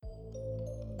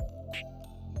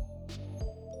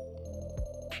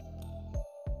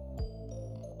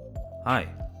Hi,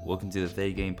 welcome to the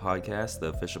Theta Gang Podcast, the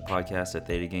official podcast at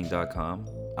ThetaGang.com.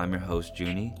 I'm your host,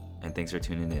 Junie, and thanks for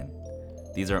tuning in.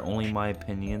 These are only my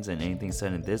opinions, and anything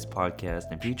said in this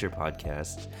podcast and future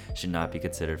podcasts should not be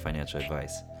considered financial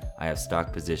advice. I have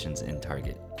stock positions in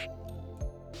Target.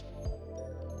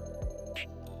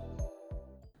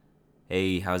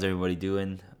 Hey, how's everybody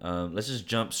doing? Let's just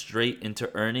jump straight into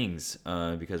earnings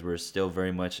because we're still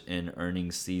very much in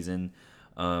earnings season.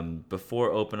 Before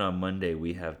open on Monday,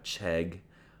 we have Chegg.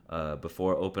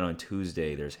 Before open on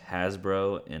Tuesday, there's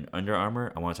Hasbro and Under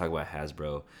Armour. I want to talk about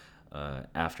Hasbro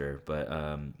after, but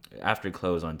after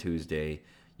close on Tuesday,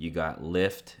 you got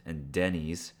Lyft and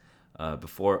Denny's.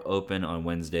 Before open on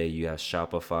Wednesday, you have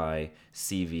Shopify,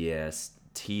 CVS,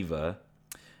 Tiva.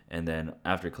 And then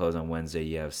after close on Wednesday,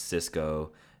 you have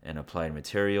Cisco and Applied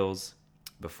Materials.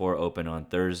 Before open on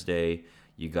Thursday,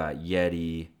 you got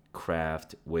Yeti,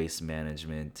 Kraft, Waste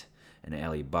Management, and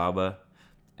Alibaba.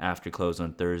 After close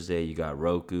on Thursday, you got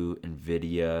Roku,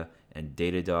 Nvidia, and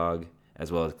Datadog,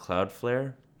 as well as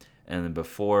Cloudflare. And then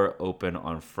before open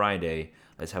on Friday,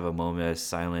 let's have a moment of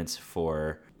silence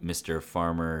for Mr.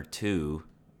 Farmer 2,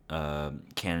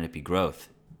 Canopy Growth,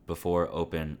 before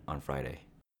open on Friday.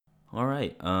 All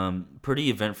right. Pretty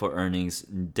eventful earnings.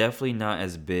 Definitely not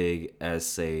as big as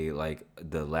say like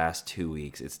the last 2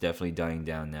 weeks. It's definitely dying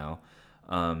down now.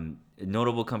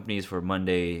 Notable companies for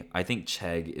Monday. I think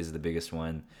Chegg is the biggest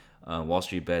one. Wall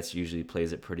Street Bets usually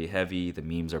plays it pretty heavy. The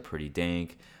memes are pretty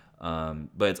dank.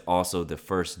 But it's also the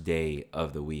first day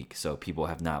of the week, so people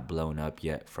have not blown up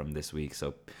yet from this week.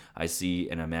 So I see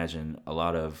and imagine a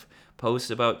lot of posts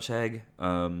about Chegg,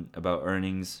 about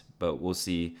earnings, but we'll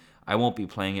see. I won't be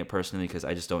playing it personally because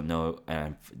I just don't know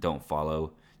and don't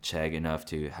follow Chegg enough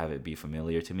to have it be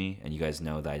familiar to me. And you guys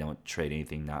know that I don't trade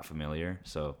anything not familiar.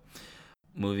 So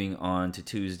moving on to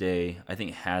Tuesday, I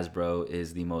think Hasbro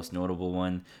is the most notable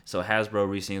one. So Hasbro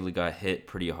recently got hit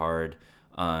pretty hard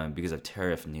because of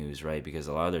tariff news, right? Because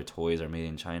a lot of their toys are made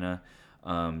in China.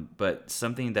 But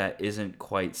something that isn't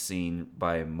quite seen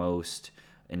by most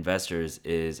investors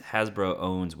is Hasbro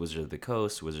owns Wizard of the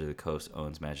Coast. Wizard of the Coast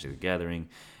owns Magic the Gathering.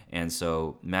 And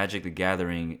so Magic the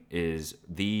Gathering is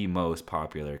the most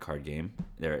popular card game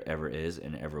there ever is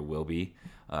and ever will be,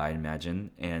 I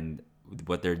imagine. And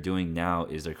what they're doing now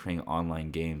is they're creating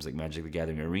online games like Magic the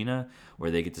Gathering Arena where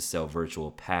they get to sell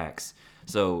virtual packs.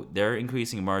 So they're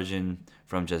increasing margin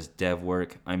from just dev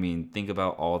work. I mean, think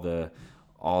about all the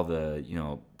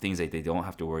things that they don't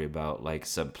have to worry about, like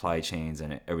supply chains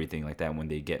and everything like that when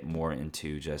they get more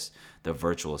into just the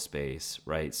virtual space,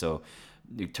 right? So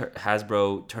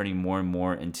Hasbro turning more and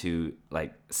more into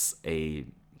like a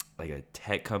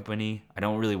tech company. I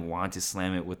don't really want to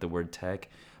slam it with the word tech,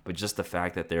 but just the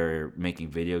fact that they're making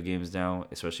video games now,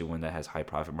 especially one that has high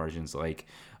profit margins like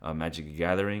Magic the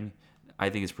Gathering, I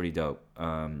think it's pretty dope.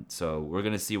 So we're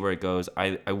gonna see where it goes.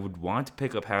 I would want to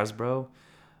pick up Hasbro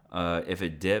if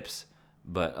it dips,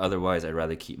 but otherwise I'd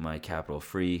rather keep my capital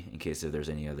free in case if there's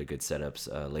any other good setups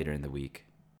later in the week.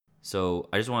 So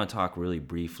I just want to talk really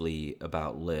briefly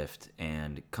about Lyft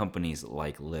and companies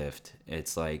like Lyft.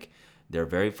 It's like they're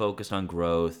very focused on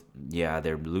growth. Yeah,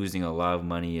 they're losing a lot of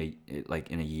money like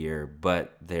in a year,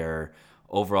 but their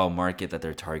overall market that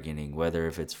they're targeting, whether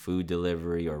if it's food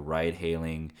delivery or ride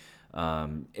hailing,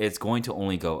 it's going to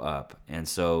only go up. And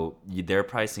so they're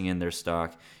pricing in their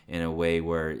stock in a way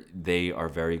where they are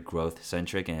very growth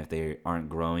centric. And if they aren't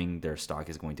growing, their stock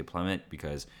is going to plummet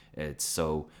because it's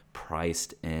so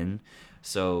priced in.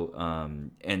 So,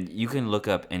 and you can look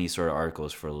up any sort of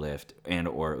articles for Lyft and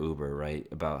or Uber, right?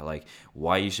 About like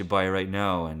why you should buy right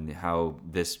now and how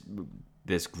this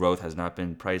growth has not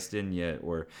been priced in yet,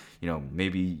 or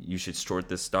maybe you should short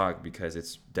this stock because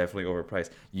it's definitely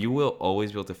overpriced. You will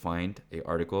always be able to find a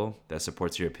article that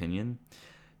supports your opinion.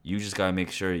 You just got to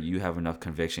make sure you have enough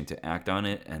conviction to act on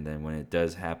it, and then when it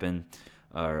does happen,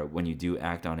 or when you do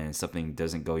act on it and something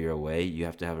doesn't go your way, you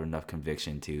have to have enough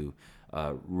conviction to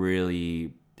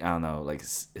really, I don't know, like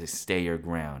stay your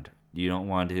ground. You don't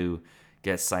want to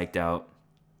get psyched out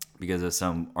because of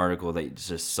some article that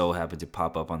just so happened to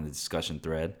pop up on the discussion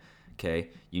thread. Okay,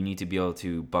 you need to be able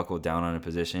to buckle down on a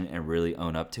position and really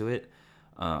own up to it.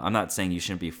 I'm not saying you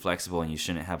shouldn't be flexible and you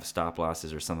shouldn't have stop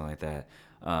losses or something like that,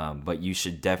 but you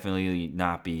should definitely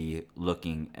not be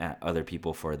looking at other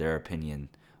people for their opinion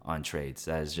on trades.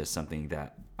 That is just something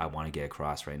that I want to get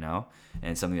across right now,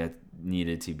 and something that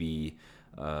needed to be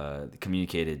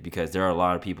communicated, because there are a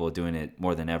lot of people doing it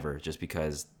more than ever just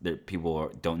because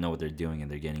people don't know what they're doing and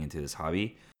they're getting into this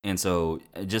hobby. And so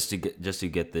just to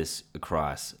get this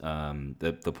across,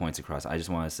 the points across, I just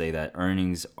want to say that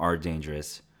earnings are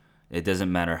dangerous. It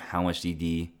doesn't matter how much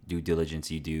due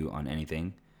diligence you do on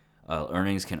anything.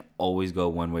 Earnings can always go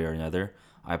one way or another.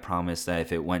 I promise that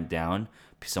if it went down,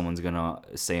 someone's gonna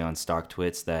say on stock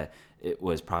twits that it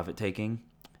was profit taking,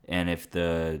 and if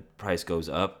the price goes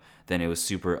up, then it was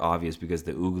super obvious because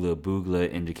the Oogla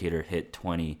Boogla indicator hit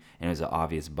 20 and it was an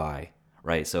obvious buy,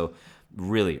 right? So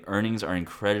really, earnings are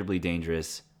incredibly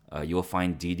dangerous. You'll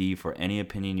find DD for any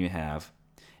opinion you have.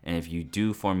 And if you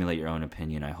do formulate your own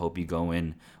opinion, I hope you go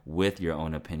in with your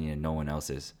own opinion and no one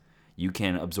else's. You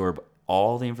can absorb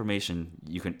all the information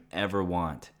you can ever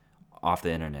want off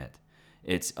the internet.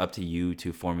 It's up to you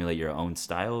to formulate your own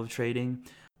style of trading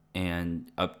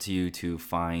and up to you to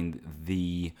find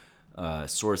the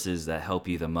sources that help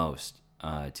you the most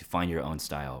to find your own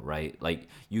style, right? Like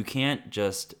you can't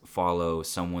just follow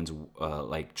someone's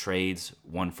like trades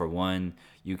one for one.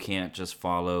 You can't just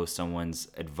follow someone's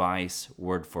advice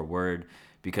word for word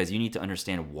because you need to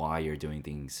understand why you're doing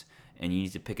things and you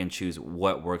need to pick and choose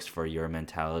what works for your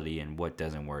mentality and what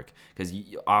doesn't work because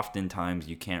oftentimes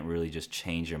you can't really just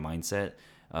change your mindset.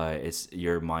 It's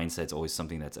your mindset's always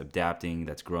something that's adapting,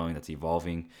 that's growing, that's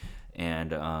evolving,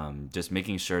 and just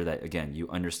making sure that again you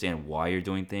understand why you're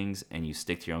doing things and you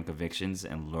stick to your own convictions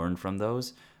and learn from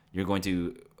those. You're going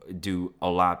to do a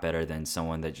lot better than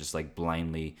someone that just like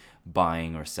blindly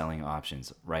buying or selling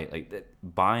options, right? Like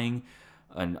buying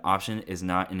an option is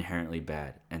not inherently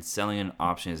bad and selling an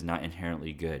option is not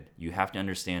inherently good. You have to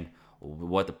understand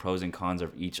what the pros and cons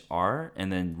of each are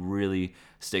and then really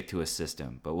stick to a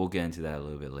system. But we'll get into that a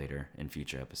little bit later in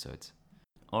future episodes.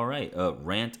 All right,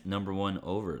 rant number 1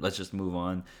 over. Let's just move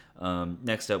on.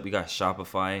 Next up, we got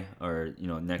Shopify, or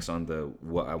next on the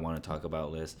what I want to talk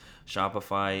about list.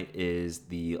 Shopify is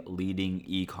the leading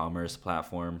e-commerce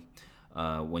platform.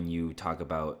 When you talk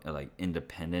about like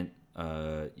independent,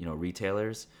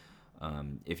 retailers.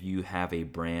 If you have a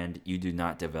brand, you do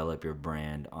not develop your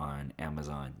brand on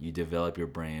Amazon. You develop your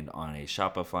brand on a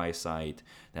Shopify site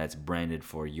that's branded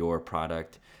for your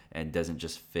product and doesn't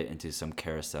just fit into some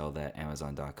carousel that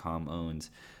Amazon.com owns.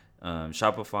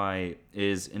 Shopify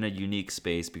is in a unique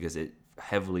space because it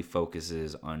heavily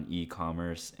focuses on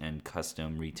e-commerce and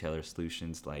custom retailer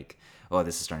solutions like, oh,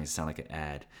 this is starting to sound like an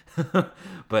ad.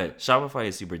 But Shopify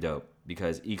is super dope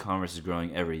because e-commerce is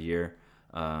growing every year.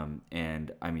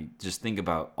 And I mean, just think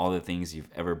about all the things you've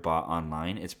ever bought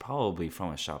online. It's probably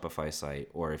from a Shopify site,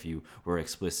 or if you were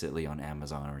explicitly on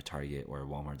Amazon or Target or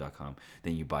Walmart.com,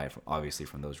 then you buy it obviously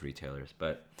from those retailers.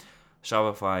 But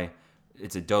Shopify,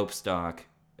 it's a dope stock.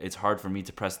 It's hard for me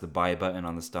to press the buy button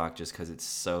on the stock just because it's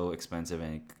so expensive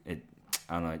and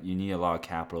I don't know. You need a lot of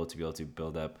capital to be able to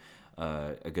build up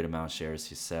a good amount of shares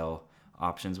to sell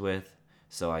options with.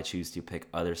 So I choose to pick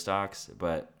other stocks,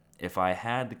 but if I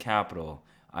had the capital,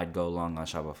 I'd go long on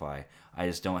Shopify. I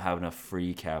just don't have enough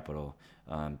free capital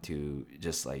to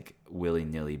just like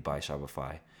willy-nilly buy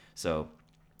Shopify. So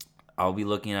I'll be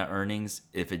looking at earnings.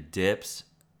 If it dips,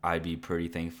 I'd be pretty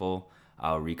thankful.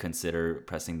 I'll reconsider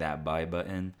pressing that buy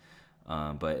button.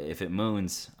 But if it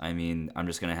moons, I mean, I'm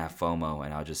just going to have FOMO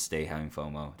and I'll just stay having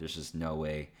FOMO. There's just no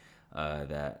way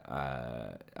that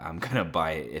I'm going to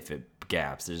buy it if it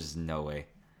gaps. There's just no way.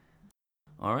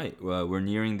 All right, we're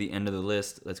nearing the end of the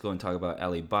list. Let's go and talk about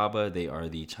Alibaba. They are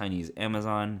the Chinese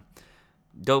Amazon.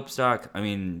 Dope stock. I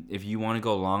mean, if you want to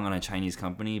go long on a Chinese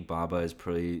company, Baba is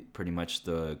pretty much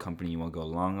the company you want to go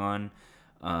long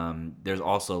on. There's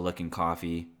also Luckin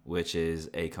Coffee, which is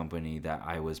a company that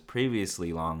I was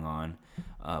previously long on,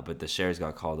 but the shares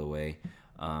got called away.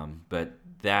 But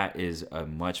that is a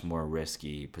much more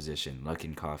risky position,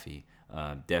 Luckin Coffee.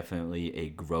 Definitely a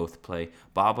growth play.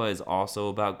 Baba is also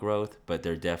about growth, but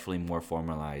they're definitely more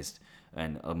formalized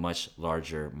and a much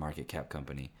larger market cap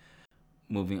company.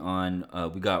 Moving on,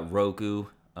 we got Roku.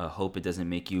 Hope it doesn't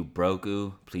make you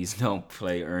broku. Please don't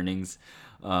play earnings.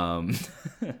 Then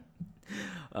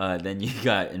you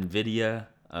got Nvidia.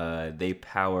 They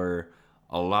power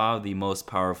a lot of the most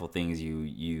powerful things you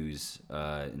use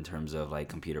in terms of like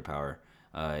computer power.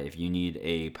 If you need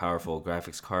a powerful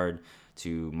graphics card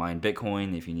to mine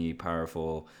Bitcoin, if you need a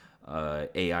powerful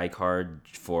AI card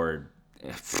for,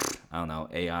 I don't know,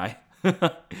 AI, you're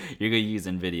going to use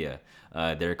NVIDIA,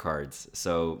 their cards.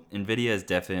 So NVIDIA is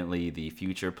definitely the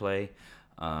future play.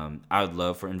 I would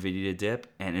love for NVIDIA to dip,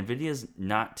 and NVIDIA is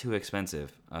not too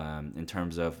expensive in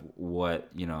terms of what,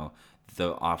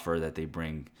 the offer that they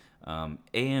bring.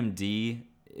 AMD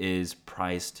is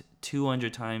priced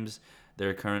 200 times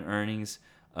their current earnings.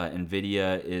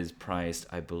 Nvidia is priced,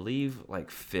 I believe,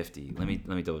 like 50. Let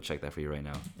me double check that for you right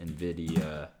now.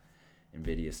 Nvidia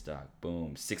stock,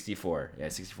 boom, 64. Yeah,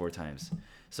 64 times.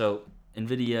 So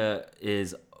Nvidia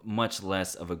is much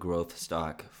less of a growth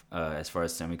stock as far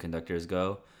as semiconductors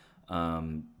go.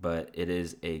 but it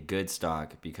is a good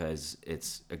stock because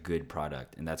it's a good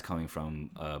product, and that's coming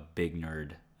from a big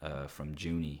nerd from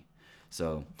Junie.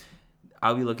 So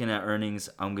I'll be looking at earnings.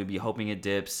 I'm gonna be hoping it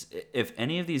dips. If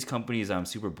any of these companies I'm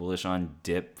super bullish on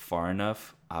dip far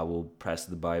enough, I will press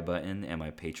the buy button, and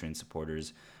my Patreon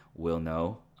supporters will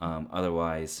know.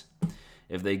 Otherwise,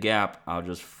 if they gap, I'll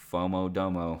just FOMO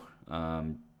domo.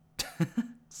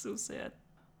 So sad.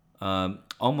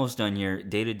 Almost done here.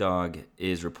 Datadog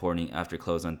is reporting after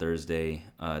close on Thursday.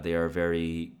 They are a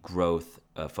very growth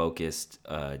focused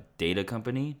data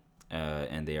company,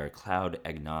 and they are cloud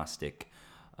agnostic,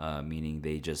 meaning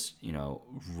they just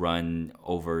run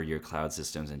over your cloud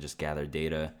systems and just gather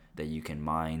data that you can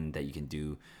mine, that you can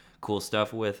do cool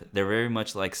stuff with. They're very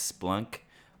much like Splunk.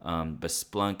 But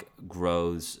Splunk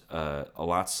grows a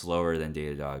lot slower than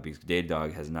Datadog because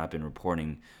Datadog has not been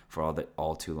reporting for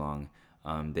all too long.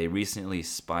 They recently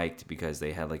spiked because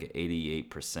they had like an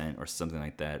 88% or something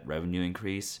like that revenue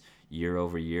increase year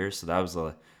over year. So that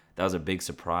was a big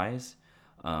surprise.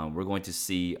 We're going to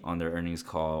see on their earnings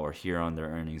call or hear on their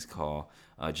earnings call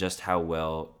just how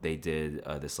well they did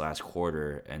this last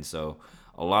quarter. And so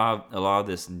a lot of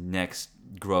this next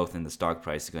growth in the stock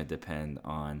price is going to depend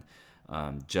on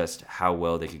just how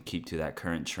well they could keep to that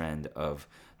current trend of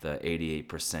the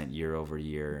 88% year over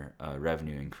year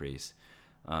revenue increase.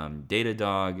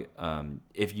 Datadog,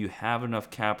 if you have enough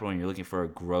capital and you're looking for a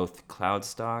growth cloud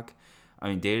stock, I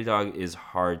mean, Datadog is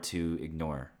hard to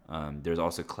ignore. There's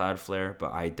also Cloudflare,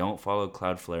 but I don't follow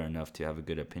Cloudflare enough to have a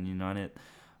good opinion on it,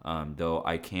 though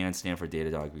I can stand for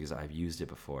Datadog because I've used it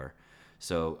before.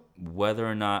 So whether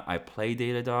or not I play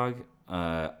Datadog,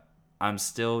 I'm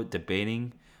still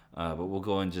debating, but we'll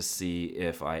go and just see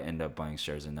if I end up buying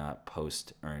shares or not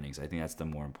post earnings. I think that's the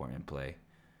more important play.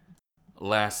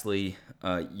 Lastly,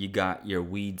 you got your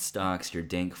weed stocks, your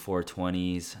Dank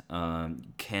 420s,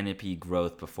 Canopy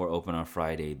Growth before open on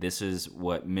Friday. This is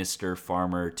what Mr.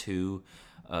 Farmer 2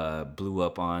 blew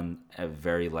up on at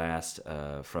very last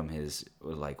from his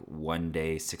like 1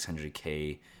 day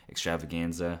 600K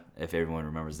extravaganza. If everyone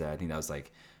remembers that, I think that was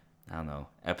like, I don't know,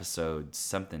 episode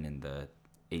something in the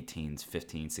 18s,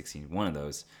 15, 16, one of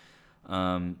those.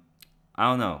 I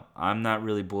don't know. I'm not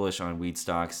really bullish on weed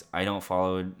stocks. I don't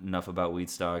follow enough about weed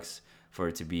stocks for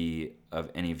it to be of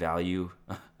any value,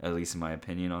 at least in my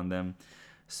opinion on them.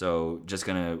 So just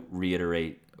going to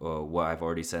reiterate what I've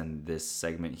already said in this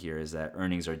segment here is that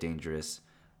earnings are dangerous.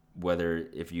 Whether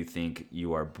if you think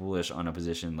you are bullish on a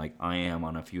position like I am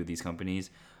on a few of these companies,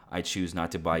 I choose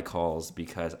not to buy calls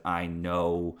because I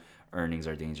know earnings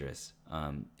are dangerous.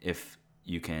 If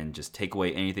you can just take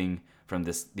away anything from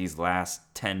these last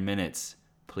 10 minutes,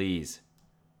 please,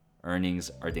 earnings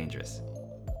are dangerous.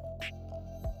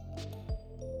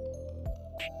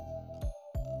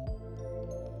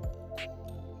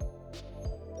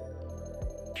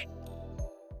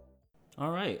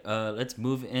 All right, let's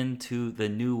move into the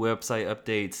new website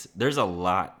updates. There's a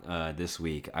lot this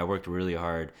week. I worked really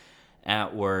hard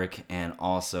at work and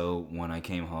also when I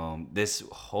came home. This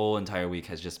whole entire week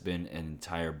has just been an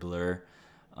entire blur.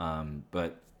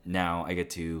 But now I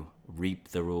get to reap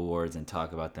the rewards and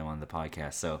talk about them on the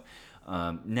podcast. So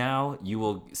now you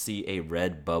will see a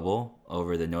red bubble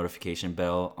over the notification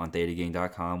bell on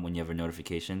thetagang.com when you have a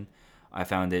notification. I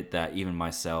found it that even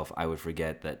myself, I would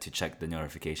forget that to check the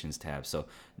notifications tab. So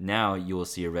now you will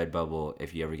see a red bubble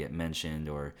if you ever get mentioned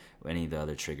or any of the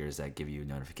other triggers that give you a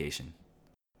notification.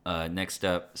 Next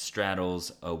up,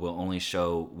 straddles will only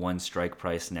show one strike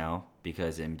price now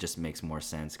because it just makes more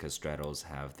sense because straddles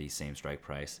have the same strike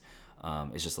price.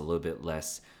 It's just a little bit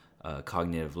less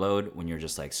cognitive load when you're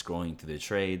just like scrolling through the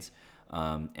trades.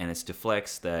 And it's to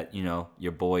flex that,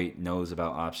 your boy knows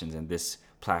about options and this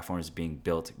platform is being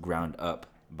built ground up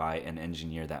by an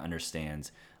engineer that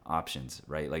understands options,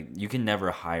 right? Like you can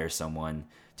never hire someone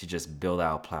to just build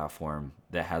out a platform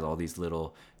that has all these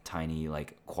little tiny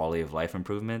like quality of life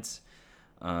improvements,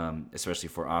 especially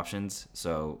for options.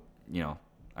 So,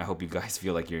 I hope you guys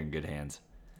feel like you're in good hands.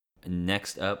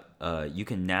 Next up, you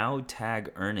can now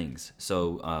tag earnings.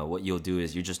 So what you'll do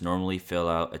is you just normally fill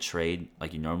out a trade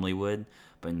like you normally would,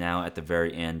 but now at the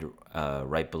very end,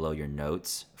 right below your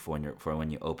notes for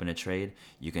when you open a trade,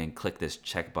 you can click this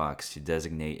checkbox to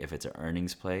designate if it's an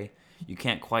earnings play. You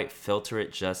can't quite filter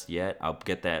it just yet. I'll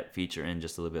get that feature in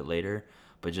just a little bit later,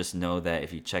 but just know that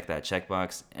if you check that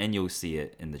checkbox, and you'll see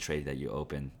it in the trade that you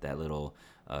open, that little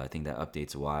thing that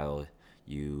updates while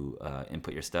you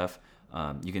input your stuff.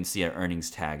 You can see an earnings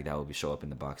tag that will show up in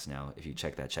the box now if you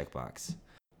check that checkbox.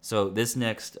 So this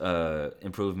next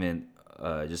improvement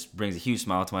just brings a huge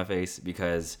smile to my face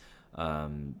because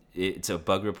It's a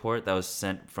bug report that was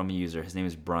sent from a user. His name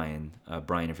is Brian.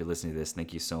 Brian, if you're listening to this,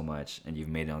 thank you so much, and you've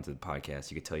made it onto the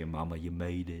podcast. You can tell your mama you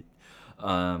made it.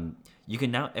 You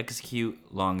can now execute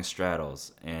long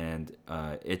straddles, and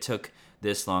it took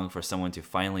this long for someone to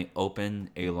finally open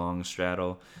a long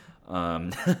straddle.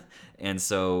 Um, and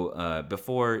so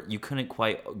before, you couldn't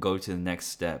quite go to the next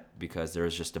step because there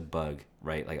was just a bug,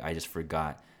 right? Like I just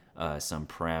forgot some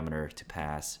parameter to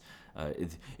pass.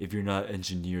 If you're not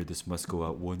engineered, this must go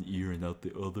out one ear and out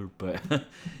the other. But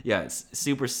yeah, it's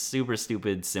super, super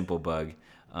stupid, simple bug.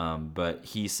 But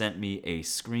he sent me a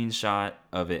screenshot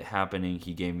of it happening.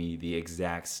 He gave me the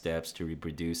exact steps to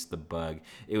reproduce the bug.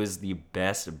 It was the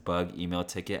best bug email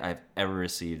ticket I've ever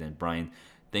received. And Brian,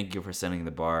 thank you for setting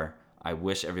the bar. I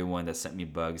wish everyone that sent me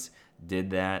bugs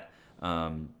did that.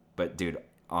 But dude,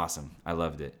 awesome. I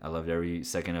loved it. I loved every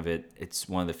second of it. It's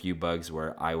one of the few bugs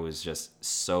where I was just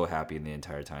so happy the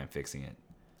entire time fixing it.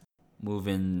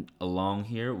 Moving along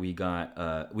here, we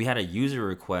had a user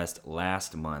request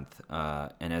last month,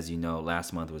 and as you know,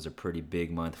 last month was a pretty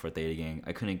big month for Theta Gang.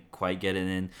 I couldn't quite get it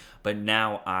in, but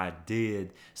now I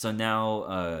did. So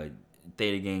now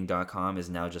ThetaGang.com is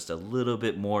now just a little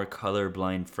bit more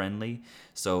colorblind friendly.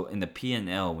 So in the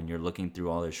P&L, when you're looking through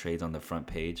all the trades on the front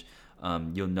page,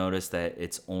 you'll notice that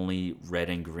it's only red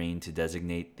and green to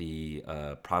designate the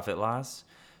profit loss.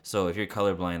 So if you're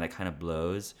colorblind, that kind of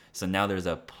blows. So now there's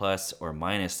a plus or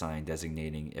minus sign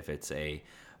designating if it's a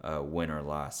win or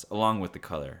loss, along with the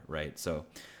color, right? So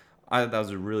I thought that was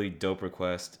a really dope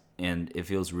request, and it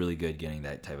feels really good getting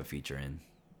that type of feature in.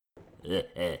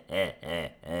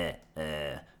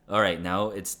 All right, now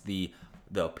it's the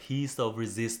piece of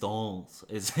resistance.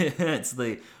 It's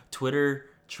the Twitter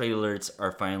trade alerts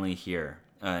are finally here.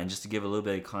 And just to give a little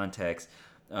bit of context,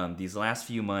 these last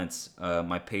few months,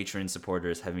 my Patreon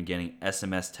supporters have been getting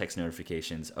SMS text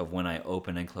notifications of when I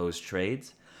open and close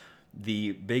trades.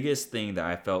 The biggest thing that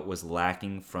I felt was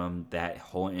lacking from that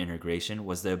whole integration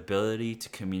was the ability to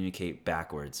communicate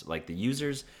backwards. Like the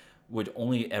users would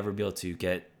only ever be able to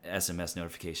get SMS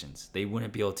notifications. They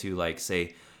wouldn't be able to like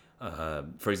say,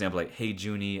 for example, like, hey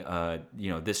Junie,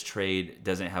 this trade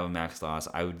doesn't have a max loss.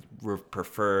 I would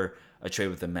prefer a trade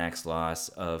with a max loss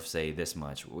of say this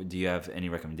much. Do you have any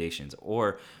recommendations?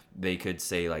 Or they could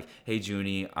say like, hey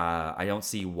Junie, I don't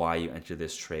see why you entered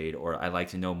this trade, or I'd like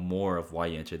to know more of why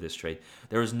you entered this trade.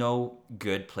 There was no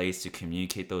good place to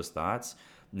communicate those thoughts.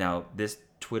 Now this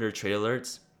Twitter trade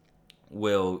alerts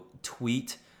will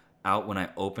tweet out when I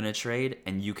open a trade,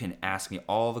 and you can ask me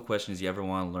all the questions you ever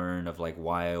want to learn of like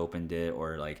why I opened it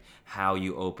or like how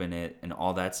you open it and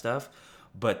all that stuff.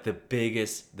 But the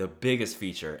biggest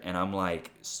feature, and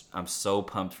I'm so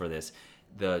pumped for this,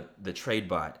 the trade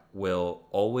bot will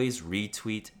always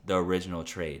retweet the original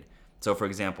trade. So for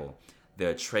example,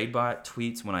 the trade bot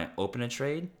tweets when I open a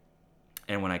trade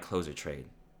and when I close a trade.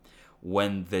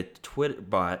 When the Twitter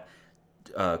bot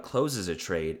closes a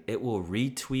trade, it will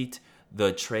retweet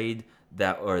the trade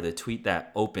or the tweet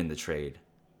that opened the trade,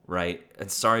 right? And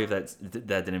sorry if that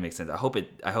didn't make sense. I hope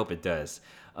it does.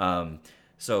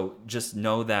 So just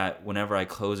know that whenever I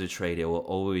close a trade, it will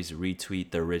always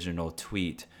retweet the original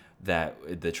tweet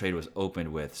that the trade was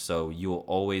opened with. So you will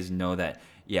always know that,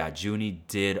 yeah, Junie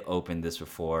did open this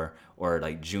before, or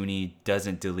like Junie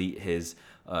doesn't delete his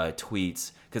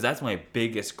tweets, because that's my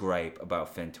biggest gripe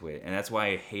about FinTwit, and that's why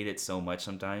I hate it so much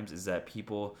sometimes, is that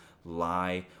people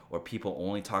lie or people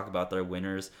only talk about their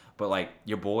winners. But like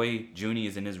your boy Junie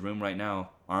is in his room right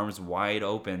now, arms wide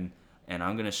open, and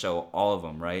I'm gonna show all of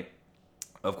them, right?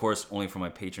 Of course, only for my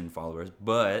Patreon followers,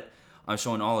 but I'm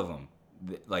showing all of them.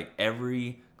 Like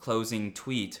every closing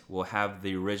tweet will have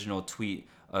the original tweet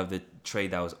of the trade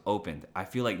that was opened. I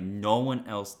feel like no one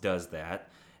else does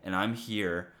that, and I'm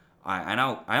here. I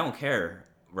don't care,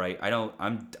 right?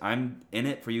 I'm in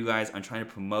it for you guys. I'm trying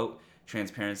to promote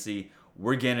transparency.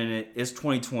 We're getting it. It's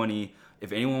 2020.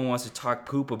 If anyone wants to talk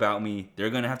poop about me, they're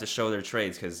gonna have to show their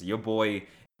trades, because your boy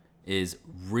is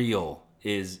real,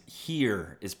 is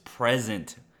here, is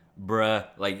present, bruh.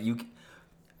 Like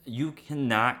you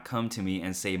cannot come to me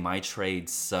and say my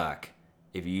trades suck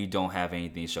if you don't have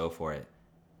anything to show for it.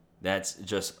 That's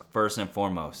just first and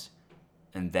foremost.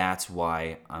 And that's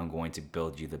why I'm going to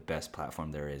build you the best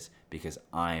platform there is, because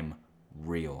I'm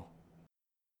real.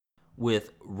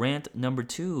 With rant number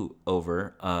 2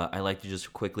 over, I like to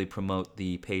just quickly promote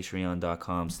the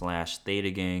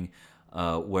patreon.com/thetagang,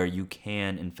 where you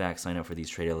can, in fact, sign up for these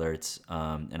trade alerts,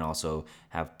 and also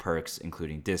have perks,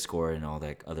 including Discord and all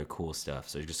that other cool stuff.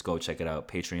 So just go check it out,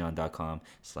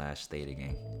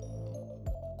 patreon.com/thetagang.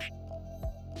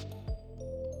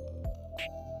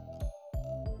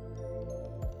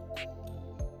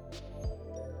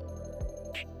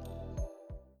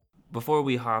 before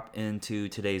we hop into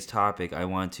today's topic, I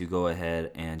want to go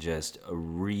ahead and just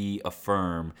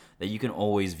reaffirm that you can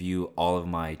always view all of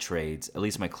my trades, at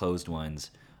least my closed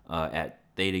ones, at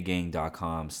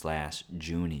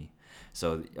thetagang.com/Junie.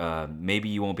 So maybe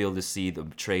you won't be able to see the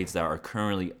trades that are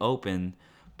currently open,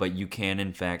 but you can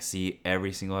in fact see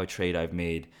every single trade I've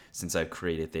made since I've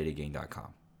created thetagang.com.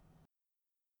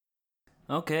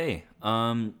 Okay.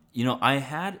 I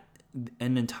had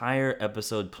an entire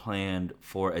episode planned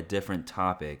for a different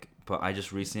topic, but I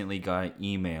just recently got an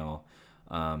email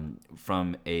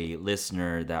from a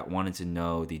listener that wanted to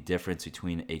know the difference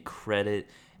between a credit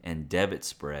and debit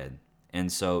spread.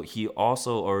 And so he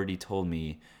also already told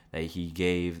me that he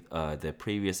gave the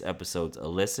previous episodes a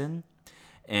listen,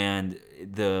 and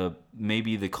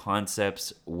maybe the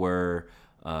concepts were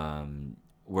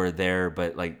there,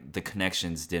 but like the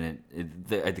connections didn't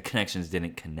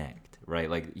connect, right?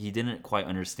 Like he didn't quite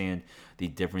understand the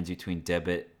difference between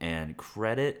debit and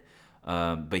credit,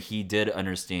 but he did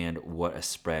understand what a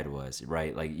spread was,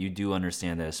 right? Like you do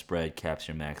understand that a spread caps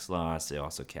your max loss, it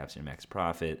also caps your max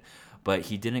profit, but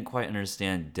he didn't quite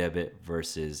understand debit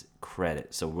versus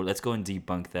credit. So let's go and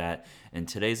debunk that in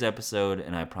today's episode,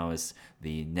 and I promise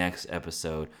the next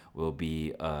episode will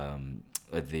be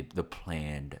the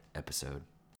planned episode.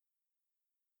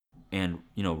 And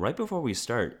right before we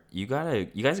start, you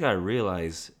guys gotta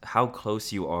realize how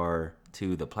close you are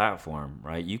to the platform,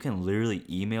 right? You can literally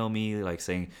email me like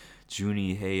saying,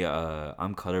 Junie, hey,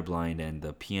 I'm colorblind and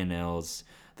the P&Ls,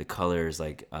 the colors,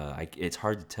 like it's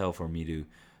hard to tell for me to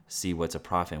see what's a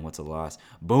profit and what's a loss.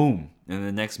 Boom! And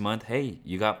the next month, hey,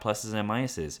 you got pluses and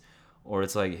minuses. Or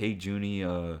it's like, hey, Junie,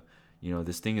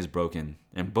 this thing is broken,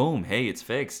 and boom, hey, it's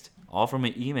fixed. All from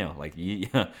an email. Like,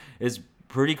 yeah, it's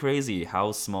pretty crazy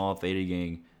how small Theta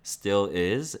Gang still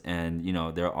is, and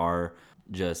there are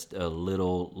just a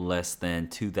little less than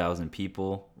 2,000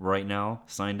 people right now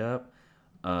signed up.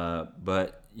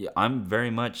 But yeah, I'm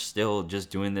very much still just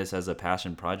doing this as a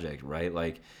passion project, right?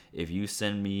 Like, if you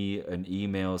send me an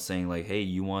email saying like, hey,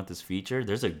 you want this feature,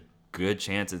 there's a good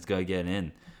chance it's gonna get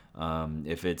in.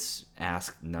 If it's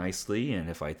asked nicely, and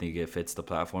if I think it fits the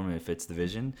platform and it fits the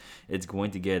vision, it's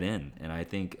going to get in. And I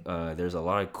think there's a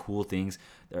lot of cool things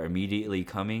that are immediately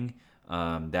coming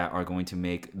that are going to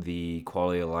make the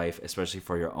quality of life, especially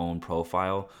for your own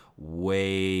profile,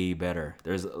 way better.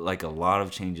 There's like a lot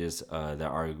of changes that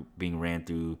are being ran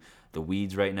through the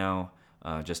weeds right now,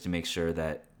 just to make sure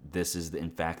that this is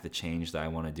in fact the change that I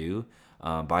want to do.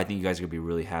 But I think you guys are gonna be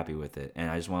really happy with it, and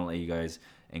I just want to let you guys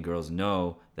and girls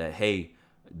know that, hey,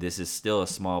 this is still a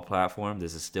small platform.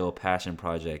 This is still a passion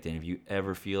project, and if you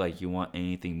ever feel like you want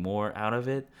anything more out of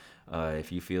it,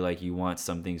 if you feel like you want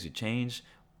some things to change,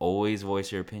 always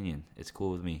voice your opinion. It's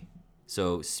cool with me.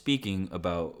 So speaking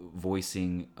about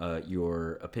voicing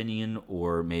your opinion,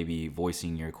 or maybe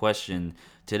voicing your question,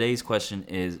 today's question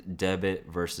is debit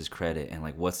versus credit, and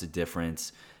like what's the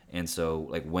difference? And so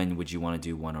like when would you want to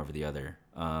do one over the other?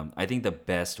 I think the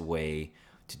best way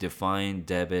to define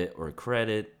debit or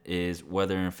credit is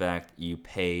whether in fact you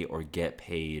pay or get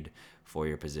paid for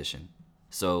your position.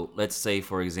 So let's say,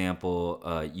 for example,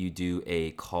 you do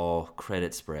a call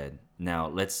credit spread. Now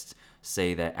let's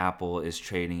say that Apple is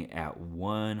trading at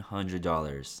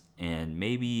 $100, and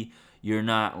maybe you're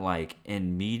not like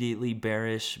immediately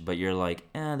bearish, but you're like,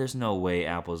 there's no way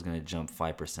Apple's going to jump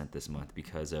 5% this month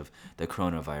because of the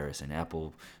coronavirus and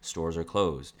Apple stores are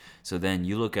closed. So then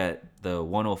you look at the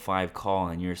 105 call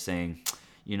and you're saying,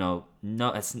 no,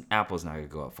 Apple's not going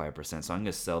to go up 5%, so I'm going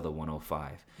to sell the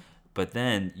 105. But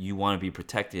then you want to be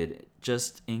protected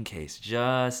just in case,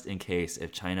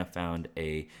 if China found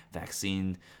a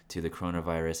vaccine to the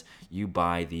coronavirus, you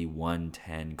buy the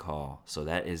 110 call. So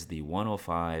that is the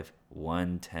 105,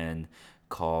 110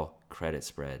 call credit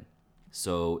spread.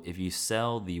 So if you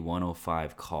sell the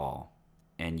 105 call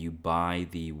and you buy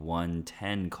the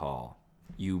 110 call,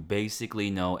 you basically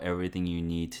know everything you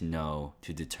need to know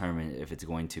to determine if it's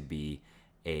going to be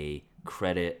a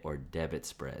credit or debit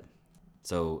spread.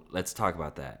 So let's talk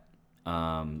about that.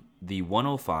 The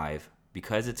 105,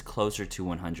 because it's closer to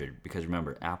 100, because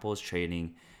remember, Apple is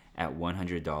trading at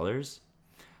 $100.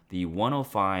 The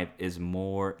 105 is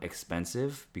more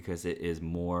expensive because it is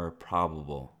more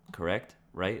probable, correct?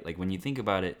 Right? Like when you think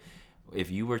about it,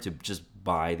 if you were to just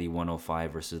buy the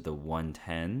 105 versus the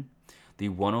 110, the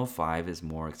 105 is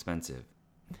more expensive.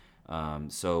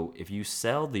 So if you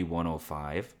sell the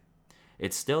 105,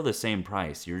 it's still the same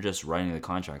price. You're just writing the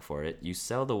contract for it. You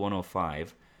sell the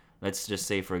 105. Let's just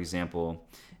say, for example,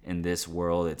 in this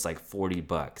world, it's like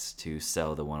 $40 to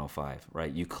sell the 105,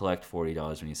 right? You collect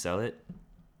 $40 when you sell it.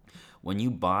 When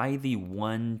you buy the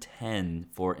 110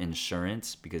 for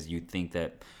insurance, because you think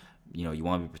that you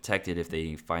want to be protected if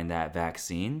they find that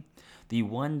vaccine, the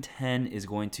 110 is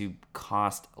going to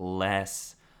cost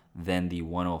less than the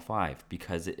 105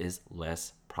 because it is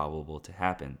less probable to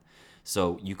happen.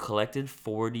 So you collected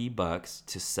 $40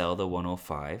 to sell the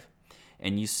 105,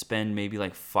 and you spend maybe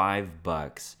like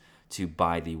 $5 to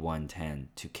buy the 110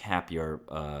 to cap your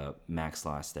max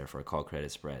loss there for a call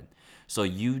credit spread. So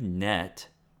you net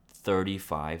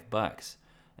 $35.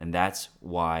 And that's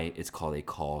why it's called a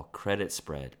call credit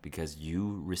spread, because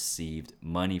you received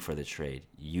money for the trade.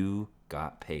 You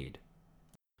got paid.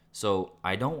 So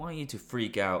I don't want you to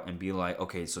freak out and be like,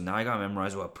 okay, so now I got to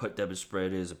memorize what a put debit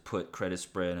spread is, a put credit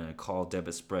spread, and a call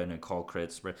debit spread, and a call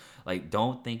credit spread. Like,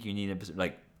 don't think you need to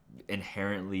like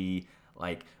inherently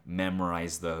like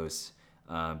memorize those,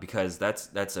 because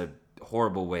that's a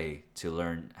horrible way to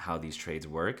learn how these trades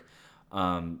work.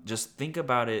 Just think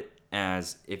about it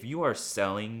as if you are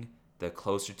selling the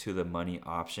closer to the money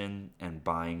option and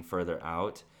buying further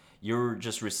out, you're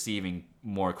just receiving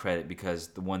more credit because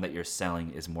the one that you're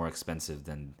selling is more expensive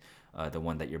than the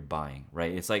one that you're buying,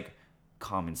 right? It's like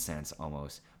common sense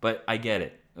almost. But I get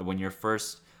it. When you're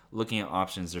first looking at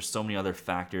options, there's so many other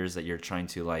factors that you're trying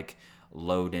to like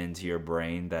load into your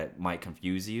brain that might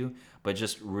confuse you. But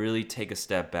just really take a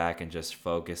step back and just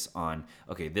focus on,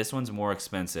 okay, this one's more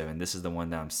expensive and this is the one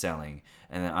that I'm selling.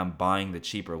 And then I'm buying the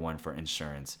cheaper one for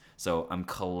insurance. So I'm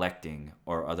collecting,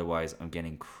 or otherwise I'm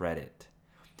getting credit.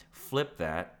 Flip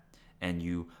that and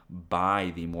you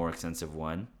buy the more expensive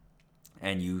one,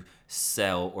 and you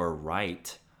sell or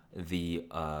write the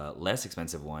less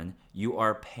expensive one. You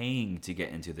are paying to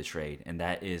get into the trade, and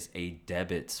that is a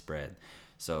debit spread.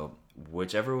 So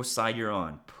whichever side you're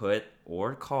on, put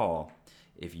or call,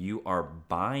 if you are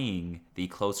buying the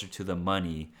closer to the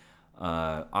money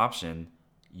option,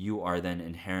 you are then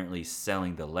inherently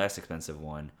selling the less expensive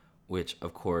one, which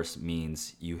of course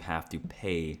means you have to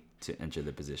pay to enter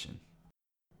the position.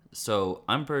 So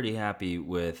I'm pretty happy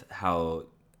with how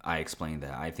I explained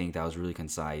that. I think that was really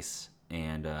concise.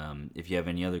 And if you have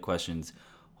any other questions,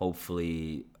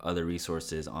 hopefully other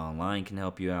resources online can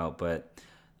help you out. But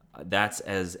that's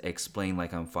as explained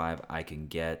like I'm five I can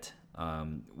get,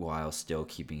 while still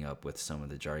keeping up with some of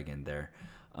the jargon there.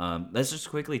 Let's just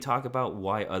quickly talk about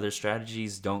why other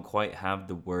strategies don't quite have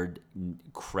the word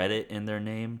credit in their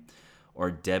name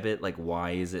or debit. Like,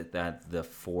 why is it that the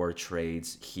four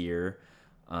trades here,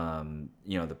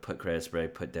 the put credit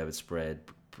spread, put debit spread,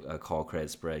 call credit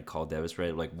spread, call debit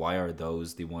spread, like why are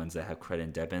those the ones that have credit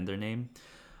and debit in their name?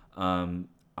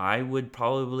 I would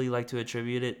probably like to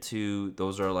attribute it to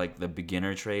those are like the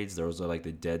beginner trades. Those are like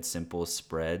the dead simple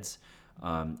spreads.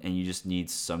 And you just need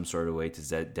some sort of way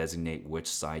to designate which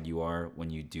side you are when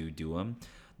you do them.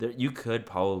 You could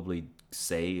probably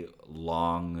say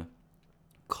long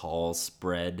call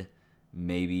spread,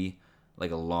 maybe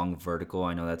like a long vertical.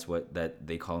 I know that's what that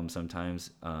they call them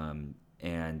sometimes.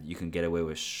 And you can get away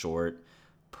with short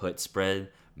put spread,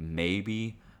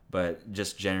 maybe. But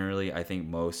just generally, I think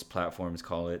most platforms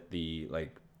call it the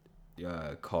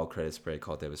call credit spread,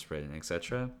 call debit spread, and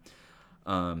etc.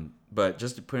 But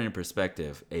just to put it in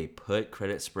perspective, a put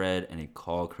credit spread and a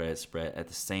call credit spread at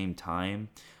the same time,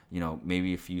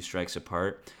 maybe a few strikes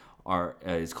apart,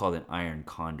 is called an iron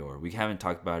condor. We haven't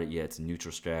talked about it yet. It's a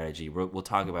neutral strategy. We'll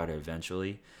talk about it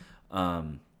eventually.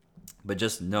 But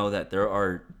just know that there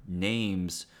are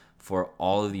names for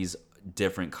all of these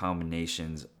different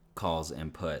combinations, calls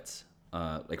and puts.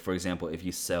 Like for example, if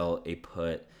you sell a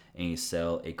put and you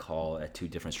sell a call at two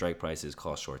different strike prices,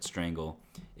 called short strangle.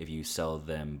 If you sell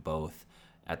them both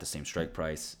at the same strike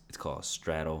price, it's called a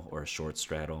straddle or a short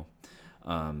straddle.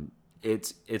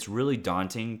 It's really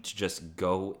daunting to just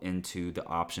go into the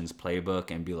options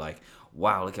playbook and be like,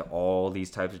 wow, look at all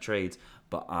these types of trades.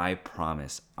 But I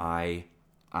promise, I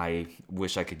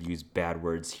wish I could use bad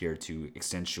words here to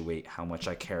accentuate how much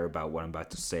I care about what I'm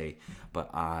about to say, but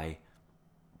I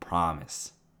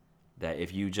promise that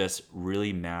if you just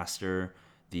really master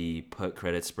the put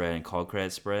credit spread and call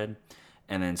credit spread,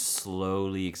 and then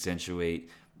slowly accentuate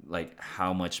like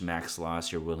how much max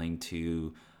loss you're willing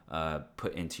to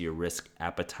put into your risk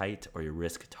appetite or your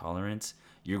risk tolerance,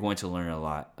 you're going to learn a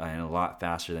lot, and a lot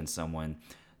faster than someone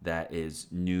that is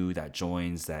new, that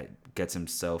joins, that gets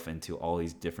himself into all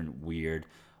these different weird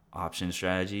option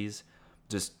strategies.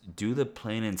 Just do the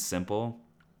plain and simple,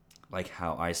 like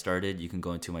how I started. You can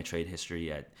go into my trade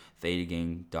history at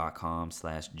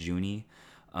thetagang.com/Junie.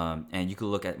 And you can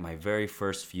look at my very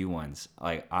first few ones.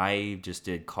 Like I just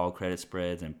did call credit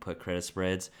spreads and put credit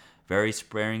spreads very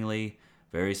sparingly,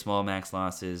 very small max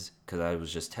losses, because I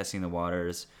was just testing the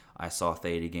waters. I saw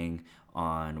Theta Gang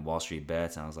on Wall Street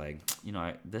Bets, and I was like,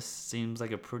 this seems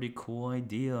like a pretty cool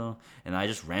idea, and I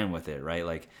just ran with it, right?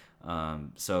 Like,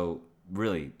 so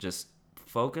really just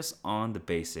focus on the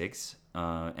basics,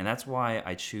 and that's why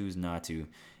I choose not to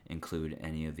include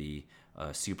any of the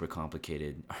super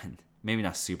complicated, maybe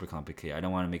not super complicated. I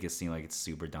don't want to make it seem like it's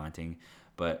super daunting,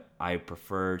 but I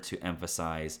prefer to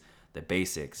emphasize the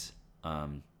basics.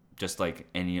 Just like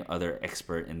any other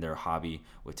expert in their hobby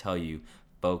would tell you,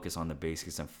 focus on the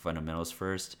basics and fundamentals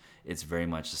first. It's very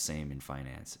much the same in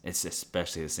finance. It's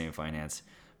especially the same in finance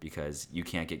because you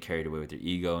can't get carried away with your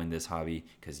ego in this hobby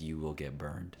because you will get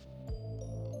burned.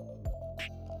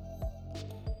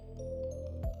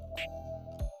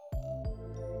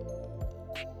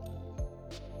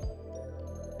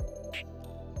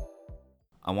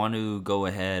 I want to go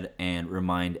ahead and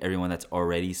remind everyone that's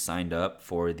already signed up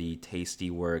for the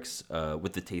Tastyworks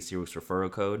with the Tastyworks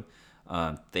referral code,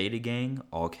 Theta Gang,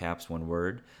 all caps, one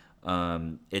word.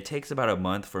 It takes about a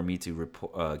month for me to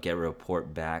get a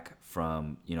report back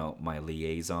from my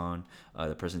liaison,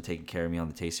 the person taking care of me on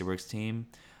the Tastyworks team,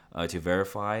 to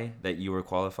verify that you were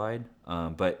qualified.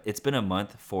 But it's been a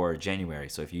month for January,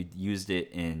 so if you used it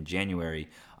in January,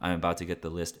 I'm about to get the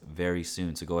list very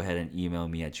soon. So go ahead and email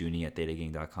me at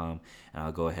junie@thetagang.com, and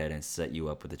I'll go ahead and set you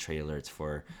up with the trade alerts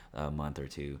for a month or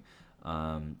two.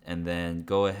 And then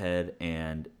go ahead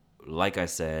and, like I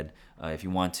said, if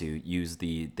you want to use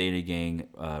the Theta Gang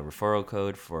referral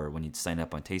code for when you sign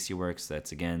up on Tastyworks,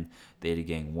 that's again Theta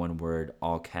Gang, one word,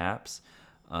 all caps.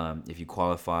 If you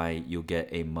qualify, you'll get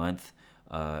a month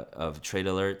of trade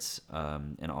alerts,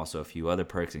 and also a few other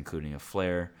perks, including a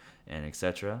flare and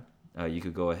etc. You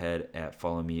could go ahead and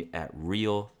follow me at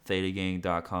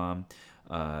realthetagang.com.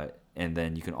 And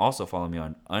then you can also follow me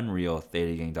on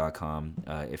unrealthetagang.com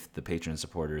if the patron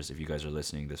supporters, if you guys are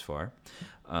listening this far.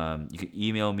 You can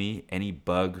email me any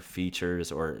bug,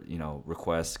 features, or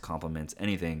requests, compliments,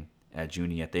 anything at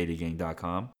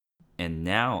junie@thetagang.com. And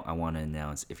now I want to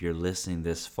announce, if you're listening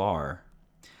this far,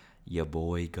 your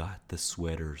boy got the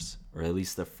sweaters, or at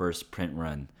least the first print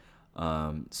run.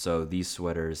 So these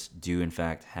sweaters do in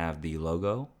fact have the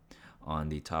logo on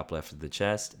the top left of the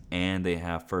chest, and they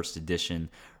have first edition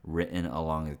written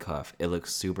along the cuff. It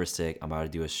looks super sick. I'm about to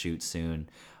do a shoot soon.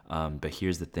 But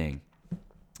here's the thing.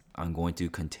 I'm going to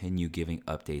continue giving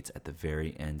updates at the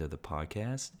very end of the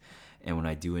podcast. And when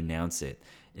I do announce it,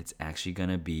 it's actually going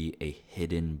to be a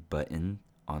hidden button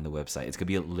on the website. It's going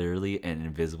to be literally an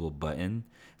invisible button.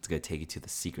 It's going to take you to the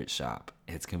secret shop.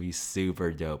 It's going to be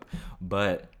super dope.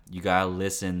 But you got to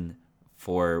listen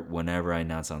for whenever I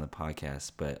announce on the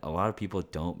podcast. But a lot of people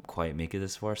don't quite make it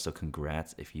this far, so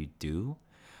congrats if you do.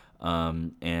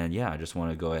 And yeah, I just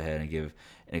want to go ahead and give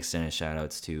an extended shout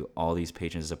outs to all these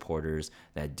patron supporters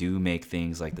that do make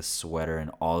things like the sweater and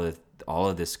all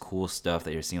of this cool stuff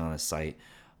that you're seeing on the site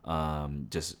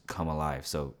just come alive.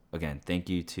 So again, thank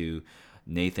you to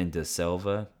Nathan De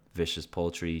Selva, Vicious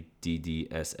Poultry,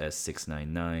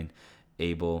 DDSS699,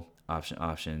 Abel,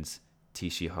 Options,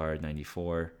 Tishi Hard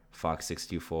 94, Fox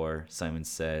 624, Simon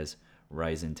Says,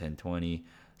 Ryzen 1020,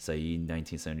 Saeed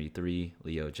 1973,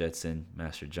 Leo Jetson,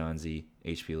 Master John Z,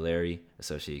 HP Larry,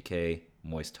 Associate K,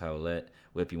 Moist Towelette,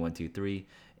 Whippy123,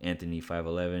 Anthony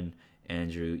 511,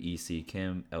 Andrew E.C.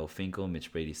 Kim, L. Finkel,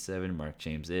 Mitch Brady 7, Mark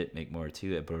James It, Make More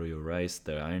 2, Eberio Rice,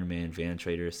 The Iron Man, Van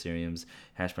Trader, Siriums,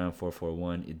 Hashbrown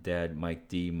 441, Idad, Mike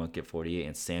D, Munkit 48,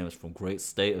 and Sam is from great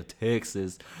state of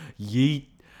Texas. Yeet.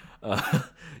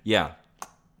 Yeah.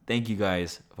 Thank you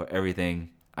guys for everything.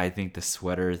 I think the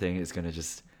sweater thing is gonna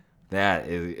just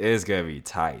is gonna be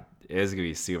tight. It's gonna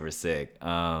be super sick.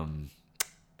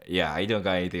 Yeah, I don't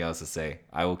got anything else to say.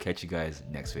 I will catch you guys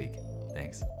next week.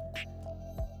 Thanks.